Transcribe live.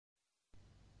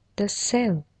the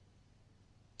cell.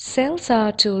 Cells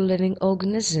are to a living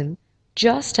organism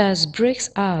just as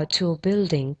bricks are to a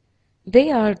building.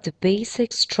 They are the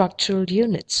basic structural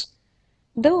units.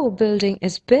 Though a building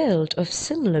is built of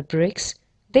similar bricks,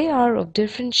 they are of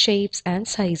different shapes and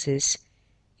sizes.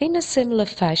 In a similar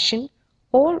fashion,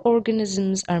 all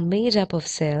organisms are made up of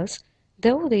cells,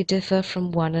 though they differ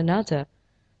from one another.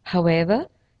 However,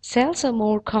 cells are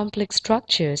more complex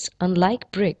structures,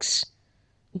 unlike bricks.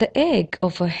 The egg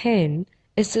of a hen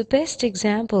is the best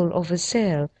example of a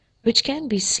cell which can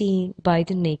be seen by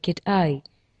the naked eye.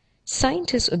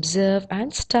 Scientists observe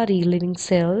and study living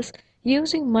cells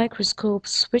using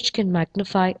microscopes which can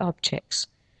magnify objects.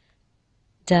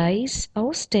 Dyes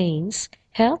or stains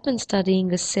help in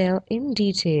studying a cell in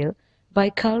detail by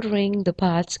coloring the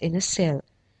parts in a cell.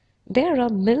 There are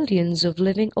millions of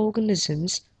living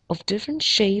organisms of different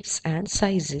shapes and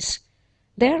sizes.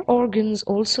 Their organs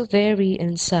also vary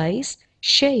in size,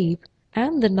 shape,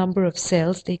 and the number of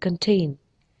cells they contain.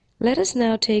 Let us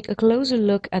now take a closer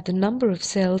look at the number of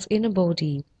cells in a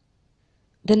body.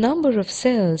 The number of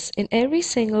cells in every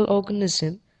single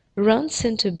organism runs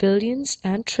into billions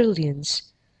and trillions.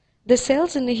 The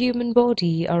cells in the human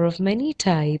body are of many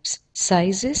types,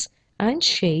 sizes, and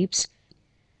shapes,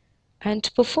 and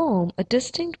perform a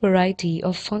distinct variety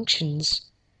of functions.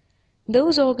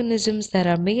 Those organisms that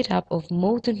are made up of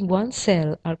more than one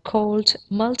cell are called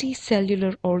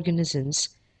multicellular organisms.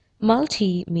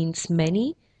 Multi means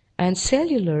many, and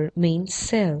cellular means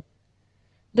cell.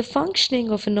 The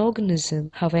functioning of an organism,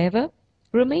 however,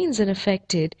 remains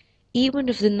unaffected even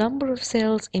if the number of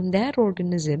cells in that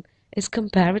organism is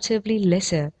comparatively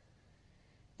lesser.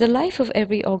 The life of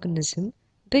every organism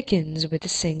begins with a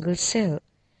single cell.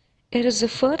 It is a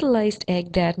fertilized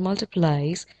egg that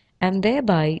multiplies, and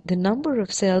thereby the number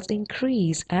of cells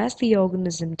increase as the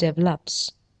organism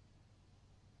develops.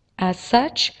 As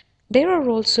such, there are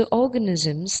also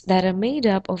organisms that are made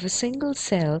up of a single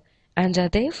cell and are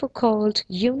therefore called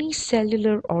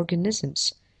unicellular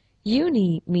organisms.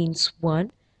 Uni means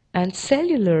one and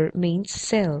cellular means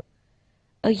cell.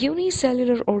 A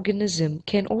unicellular organism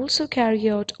can also carry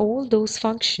out all those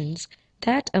functions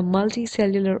that a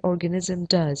multicellular organism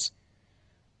does.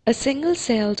 A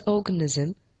single-celled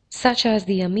organism, such as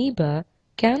the amoeba,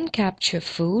 can capture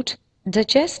food,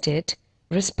 digest it,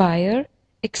 respire,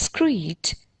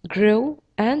 excrete, grow,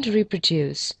 and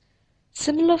reproduce.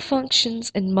 Similar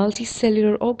functions in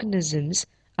multicellular organisms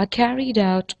are carried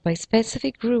out by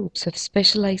specific groups of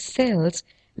specialized cells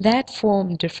that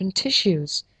form different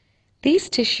tissues. These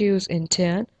tissues, in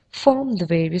turn, form the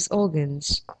various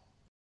organs.